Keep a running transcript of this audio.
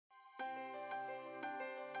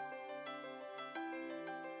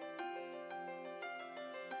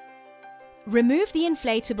Remove the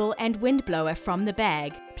inflatable and windblower from the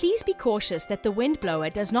bag. Please be cautious that the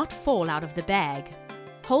windblower does not fall out of the bag.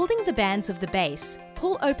 Holding the bands of the base,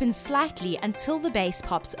 pull open slightly until the base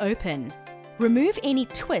pops open. Remove any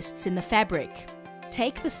twists in the fabric.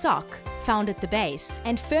 Take the sock, found at the base,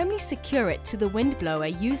 and firmly secure it to the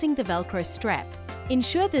windblower using the Velcro strap.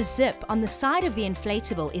 Ensure the zip on the side of the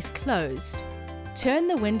inflatable is closed. Turn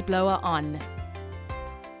the windblower on.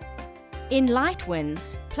 In light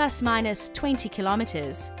winds, plus/minus 20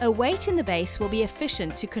 kilometers, a weight in the base will be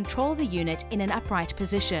efficient to control the unit in an upright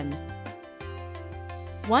position.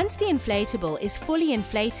 Once the inflatable is fully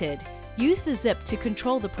inflated, use the zip to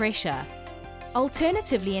control the pressure.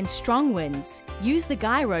 Alternatively, in strong winds, use the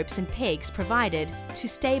guy ropes and pegs provided to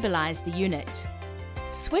stabilize the unit.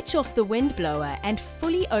 Switch off the windblower and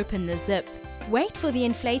fully open the zip. Wait for the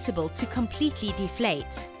inflatable to completely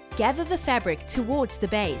deflate. Gather the fabric towards the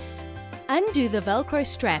base. Undo the Velcro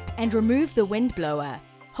strap and remove the windblower.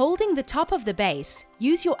 Holding the top of the base,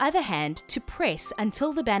 use your other hand to press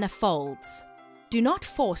until the banner folds. Do not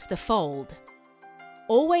force the fold.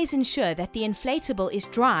 Always ensure that the inflatable is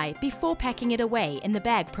dry before packing it away in the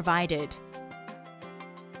bag provided.